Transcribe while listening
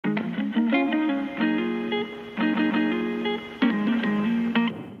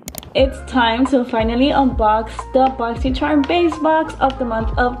It's time to finally unbox the Boxycharm base box of the month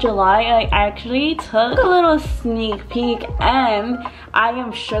of July. I actually took a little sneak peek and I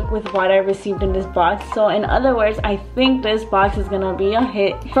am shook with what I received in this box. So in other words, I think this box is gonna be a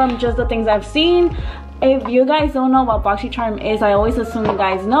hit from just the things I've seen. If you guys don't know what Boxycharm is, I always assume you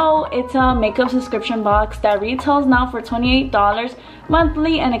guys know. It's a makeup subscription box that retails now for $28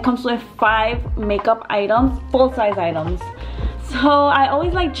 monthly, and it comes with 5 makeup items, full-size items. So I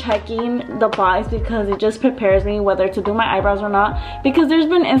always like checking the box because it just prepares me whether to do my eyebrows or not, because there's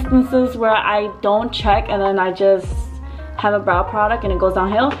been instances where I don't check and then I just have a brow product and it goes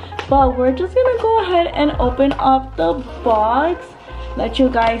downhill. But we're just gonna go ahead and open up the box, let you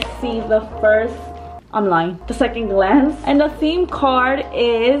guys see the first, I'm lying, the second glance. And the theme card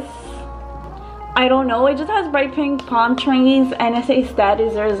is, I don't know, it just has bright pink palm trees and it says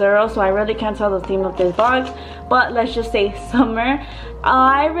status 00, so I really can't tell the theme of this box, but let's just say summer.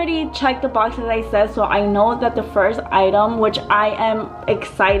 I already checked the box as I said, so I know that the first item, which I am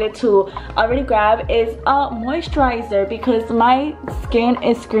excited to already grab, is a moisturizer because my skin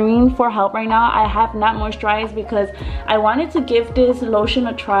is screaming for help right now. I have not moisturized because I wanted to give this lotion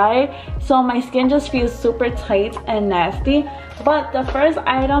a try, so my skin just feels super tight and nasty. But the first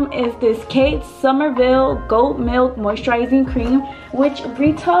item is this Kate Somerville Goat Milk Moisturizing Cream, which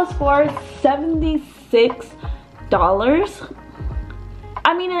retails for $76.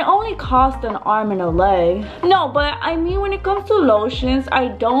 I mean, it only cost an arm and a leg. No, but I mean, when it comes to lotions, I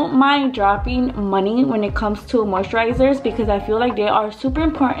don't mind dropping money when it comes to moisturizers because I feel like they are super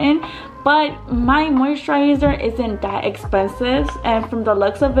important. But my moisturizer isn't that expensive, and from the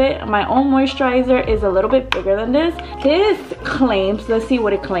looks of it, my own moisturizer is a little bit bigger than this. This claims, let's see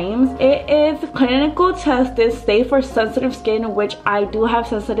what it claims. It is clinical tested, safe for sensitive skin, which I do have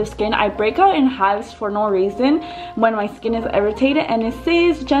sensitive skin. I break out in hives for no reason when my skin is irritated, and it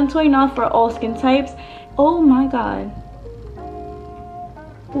says gentle enough for all skin types. Oh my god.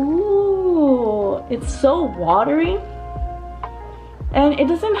 Ooh, it's so watery. And it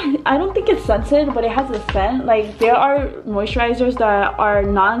doesn't, I don't think it's scented, but it has a scent. Like, there are moisturizers that are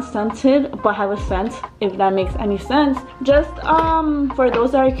non-scented but have a scent, if that makes any sense. Just for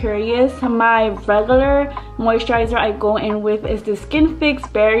those that are curious, my regular moisturizer I go in with is the Skin Fix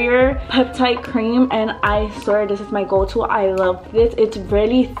Barrier Peptide Cream, and I swear this is my go-to. I love this. It's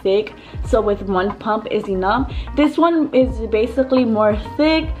really thick, so with one pump is enough. This one is basically more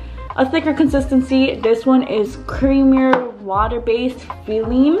thick, a thicker consistency. This one is creamier, water-based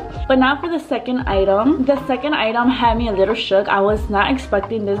feeling. But now for the second item. The second item had me a little shook. I was not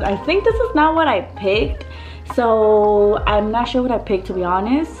expecting this. I think this is not what I picked, so I'm not sure what I picked, to be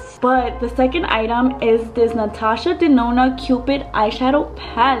honest. But the second item is this Natasha Denona Cupid eyeshadow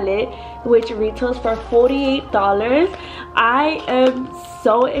palette, which retails for $48. I am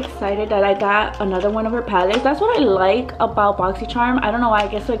so excited that I got another one of her palettes. That's what I like about Boxycharm. I don't know why I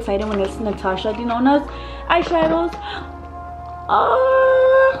get so excited when it's Natasha Denona's eyeshadows.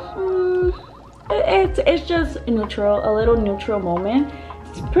 It's just neutral, a little neutral moment.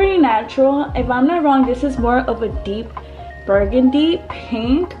 It's pretty natural. If I'm not wrong, this is more of a deep burgundy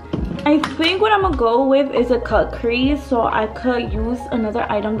pink. I think what I'm gonna go with is a cut crease, so I could use another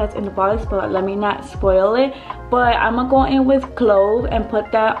item that's in the box, but let me not spoil it. But I'm gonna go in with clove and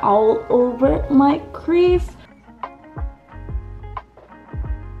put that all over my crease.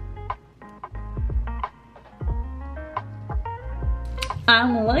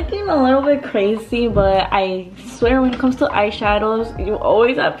 I'm looking a little bit crazy, but I swear when it comes to eyeshadows, you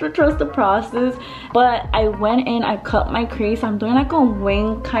always have to trust the process. But I went in, I cut my crease. I'm doing like a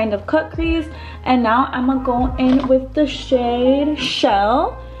wing kind of cut crease. And now I'm gonna go in with the shade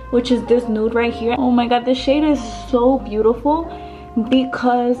Shell, which is this nude right here. Oh my god, this shade is so beautiful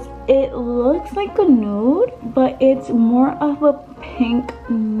because it looks like a nude, but it's more of a pink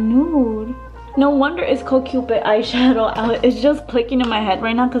nude. No wonder it's called Cupid eyeshadow. It's just clicking in my head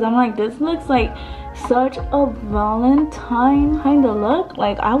right now because I'm like, this looks like such a Valentine kind of look.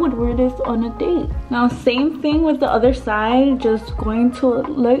 Like, I would wear this on a date. Now, same thing with the other side, just going to it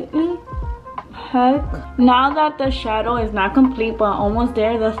lightly. Heck. Now that the shadow is not complete but almost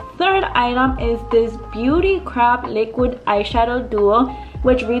there, the third item is this Beauty Crap Liquid Eyeshadow Duo,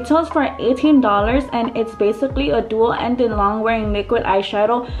 which retails for $18, and it's basically a dual-ended long-wearing liquid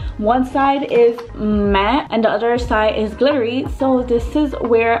eyeshadow. One side is matte and the other side is glittery, so this is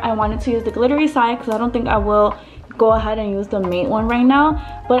where I wanted to use the glittery side because I don't think I will go ahead and use the matte one right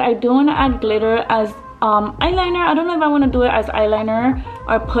now. But I do want to add glitter as eyeliner. I don't know if I want to do it as eyeliner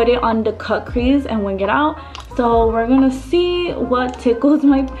or put it on the cut crease and wing it out. So we're gonna see what tickles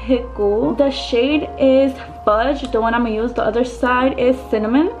my pickle. The shade is Fudge, the one I'm gonna use. The other side is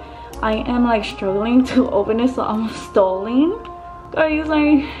Cinnamon. I am like struggling to open it, so I'm stalling. Guys,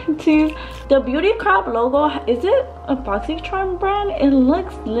 my teeth. The Beauty Crop logo, is it a Boxycharm brand? It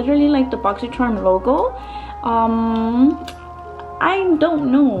looks literally like the Boxycharm logo. I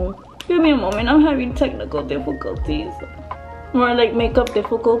don't know. Give me a moment, I'm having technical difficulties. More like makeup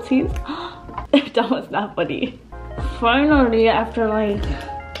difficulties. That was not funny. Finally, after like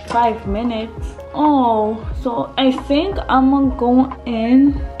 5 minutes. Oh, so I think I'm gonna go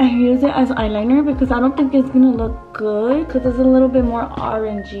in and use it as eyeliner because I don't think it's gonna look good because it's a little bit more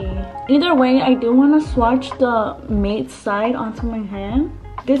orangey. Either way, I do want to swatch the matte side onto my hand.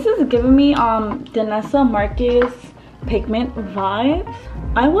 This is giving me Danessa Marcus pigment vibes.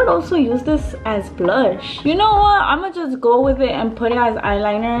 I would also use this as blush. You know what, I'm gonna just go with it and put it as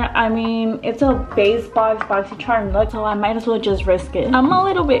eyeliner. I mean, it's a base box Boxycharm look, so I might as well just risk it. I'm a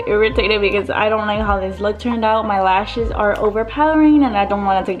little bit irritated because I don't like how this look turned out. My lashes are overpowering and I don't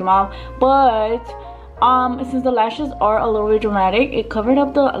want to take them off, but since the lashes are a little bit dramatic, it covered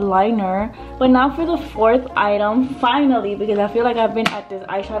up the liner. But now for the fourth item, finally, because I feel like I've been at this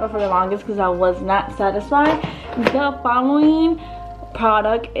eyeshadow for the longest because I was not satisfied. The following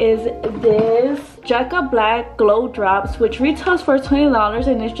product is this Jecca Black Glow Drops, which retails for $20,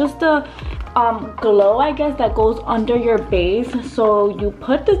 and it's just a glow, I guess, that goes under your base. So you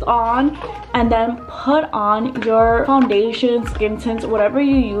put this on and then put on your foundation, skin tint, whatever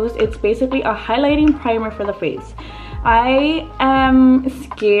you use. It's basically a highlighting primer for the face. I am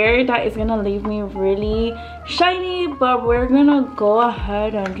scared that it's gonna leave me really shiny, but we're gonna go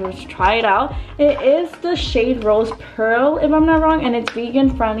ahead and just try it out. It is the shade Rose Pearl, if I'm not wrong, and it's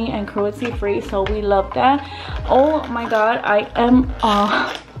vegan friendly and cruelty free, so we love that. Oh my god, I am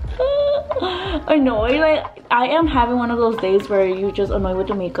annoyed. Like, I am having one of those days where you just annoyed with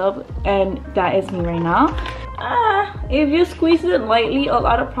the makeup, and that is me right now. If you squeeze it lightly, a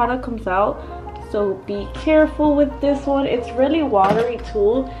lot of product comes out, so be careful with this one. It's really watery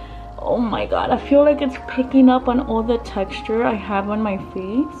too. Oh my god, I feel like it's picking up on all the texture I have on my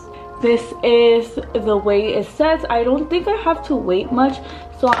face. This is the way it sets. I don't think I have to wait much,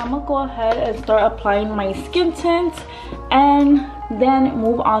 so I'm gonna go ahead and start applying my skin tint and then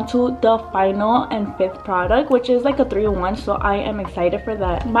move on to the final and fifth product, which is like a 3-in-1, so I am excited for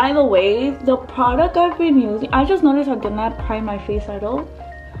that. By the way, the product I've been using, I just noticed I did not prime my face at all,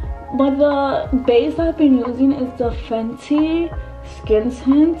 but the base I've been using is the Fenty skin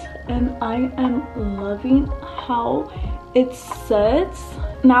tint, and I am loving how it sets.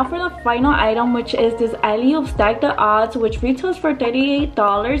 Now for the final item, which is this Alleyoop Stack the Odds, which retails for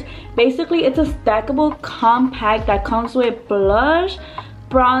 $38. Basically, it's a stackable compact that comes with blush,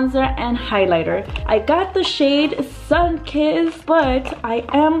 bronzer, and highlighter. I got the shade Sun Kiss, but I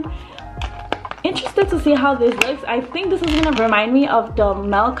am interested to see how this looks. I think this is gonna remind me of the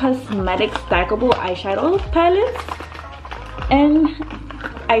Mel Cosmetics stackable eyeshadow palette, and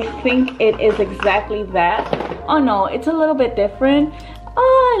I think it is exactly that. Oh no, it's a little bit different.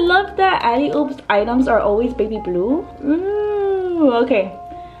 Oh, I love that Alleyoop's items are always baby blue. Ooh, okay.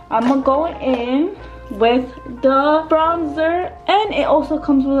 I'm gonna go in with the bronzer, and it also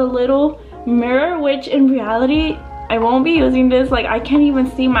comes with a little mirror, which in reality, I won't be using this. Like, I can't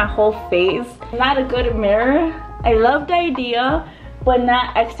even see my whole face. Not a good mirror. I love the idea, but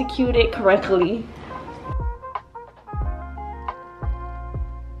not executed correctly.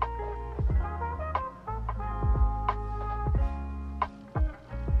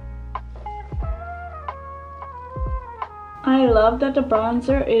 I love that the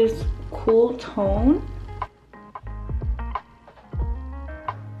bronzer is cool tone.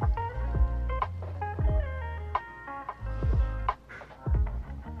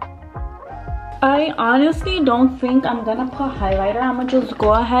 I honestly don't think I'm gonna put highlighter. I'm gonna just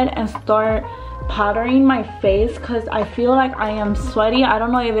go ahead and start powdering my face because I feel like I am sweaty. I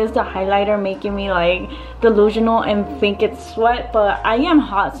don't know if it's the highlighter making me like delusional and think it's sweat, but I am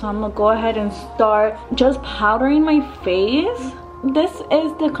hot, so I'm gonna go ahead and start just powdering my face. This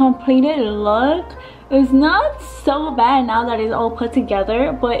is the completed look. It's not so bad now that it's all put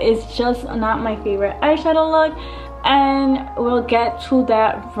together, but it's just not my favorite eyeshadow look, and we'll get to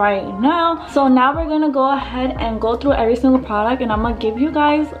that right now. So now we're gonna go ahead and go through every single product, and I'm gonna give you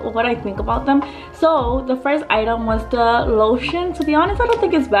guys what I think about them. So the first item was the lotion. To be honest, I don't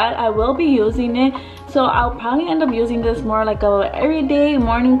think it's bad. I will be using it, so I'll probably end up using this more like a everyday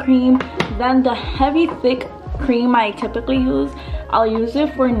morning cream than the heavy thick cream I typically use. I'll use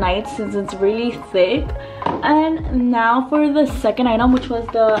it for nights since it's really thick. And now for the second item, which was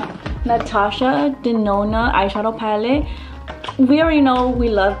the Natasha Denona eyeshadow palette. we already know we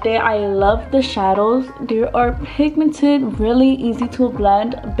loved it. I love the shadows. They are pigmented, really easy to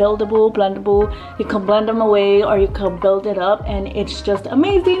blend, buildable, blendable. You can blend them away or you can build it up, and it's just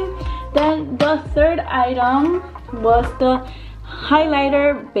amazing. Then the third item was the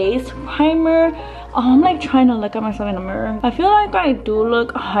highlighter base primer. I'm like trying to look at myself in the mirror. I feel like I do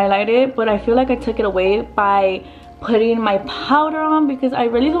look highlighted, but I feel like I took it away by putting my powder on because I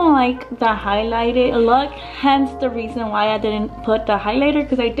really don't like the highlighted look, hence the reason why I didn't put the highlighter,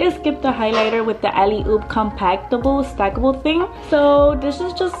 because I did skip the highlighter with the Alleyoop compactable stackable thing. So this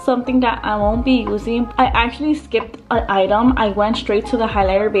is just something that I won't be using. I actually skipped an item. I went straight to the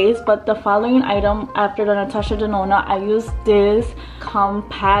highlighter base, but the following item after the Natasha Denona, I used this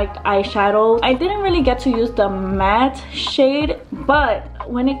compact eyeshadow. I didn't really get to use the matte shade, but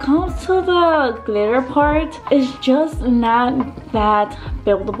when it comes to the glitter part, it's just not that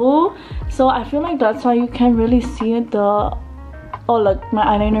buildable. So I feel like that's why you can't really see it. Oh look, my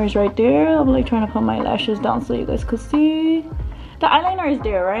eyeliner is right there. I'm like trying to put my lashes down so you guys could see. The eyeliner is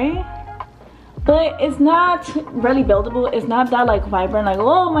there, right? But it's not really buildable. It's not that like vibrant, like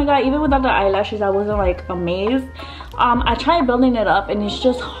oh my god. Even without the eyelashes, I wasn't like amazed. I tried building it up and it's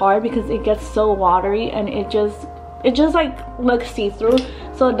just hard because it gets so watery and it just like looks see-through.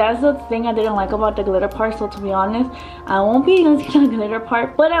 So that's the thing I didn't like about the glitter part. So to be honest, I won't be using the glitter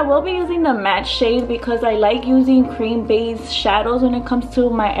part, but I will be using the matte shade because I like using cream based shadows when it comes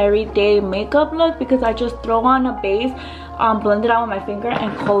to my everyday makeup look, because I just throw on a base, blend it out with my finger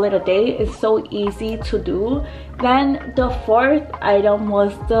and call it a day. It's so easy to do. Then the fourth item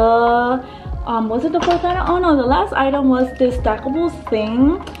was was it the fourth item? Oh no, the last item was this stackable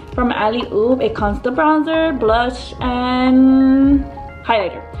thing from Alleyoop. It comes to bronzer, blush, and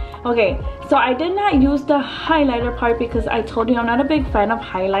highlighter. Okay, so I did not use the highlighter part because I told you I'm not a big fan of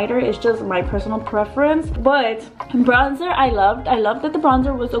highlighter. It's just my personal preference. But bronzer, I loved that the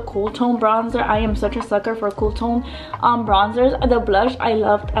bronzer was a cool tone bronzer. I am such a sucker for cool tone bronzers. The blush I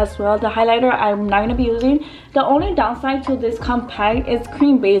loved as well. The highlighter I'm not gonna be using. The only downside to this compact is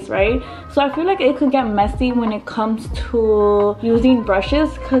cream base, right? So I feel like it could get messy when it comes to using brushes,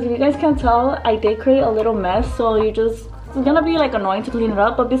 because if you guys can tell, I did create a little mess. So it's gonna be like annoying to clean it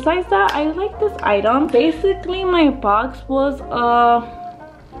up. But besides that, I like this item. Basically my box was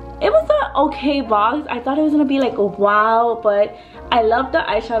it was an okay box. I thought it was gonna be like a wow, but I love the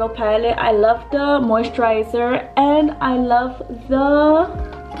eyeshadow palette, I love the moisturizer, and I love the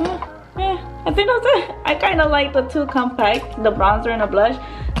I think that's it. I kind of like the two compact, the bronzer and the blush.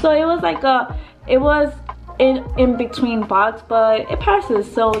 So it was like it was in between box, but it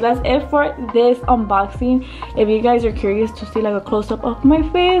passes. So that's it for this unboxing. If you guys are curious to see like a close-up of my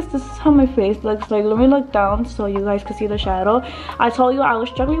face, this is how my face looks like. Let me look down so you guys can see the shadow. I told you I was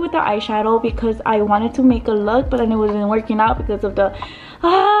struggling with the eyeshadow because I wanted to make a look, but then it wasn't working out because of the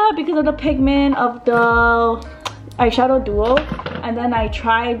pigment of the eyeshadow duo. And then I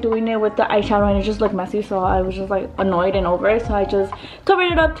tried doing it with the eyeshadow and it just looked messy, so I was just like annoyed and over it. So I just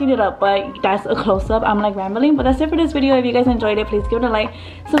covered it up, cleaned it up. But that's a close-up. I'm like rambling, but that's it for this video. If you guys enjoyed it, please give it a like,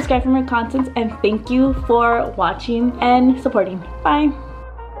 subscribe for more content, and thank you for watching and supporting. Bye.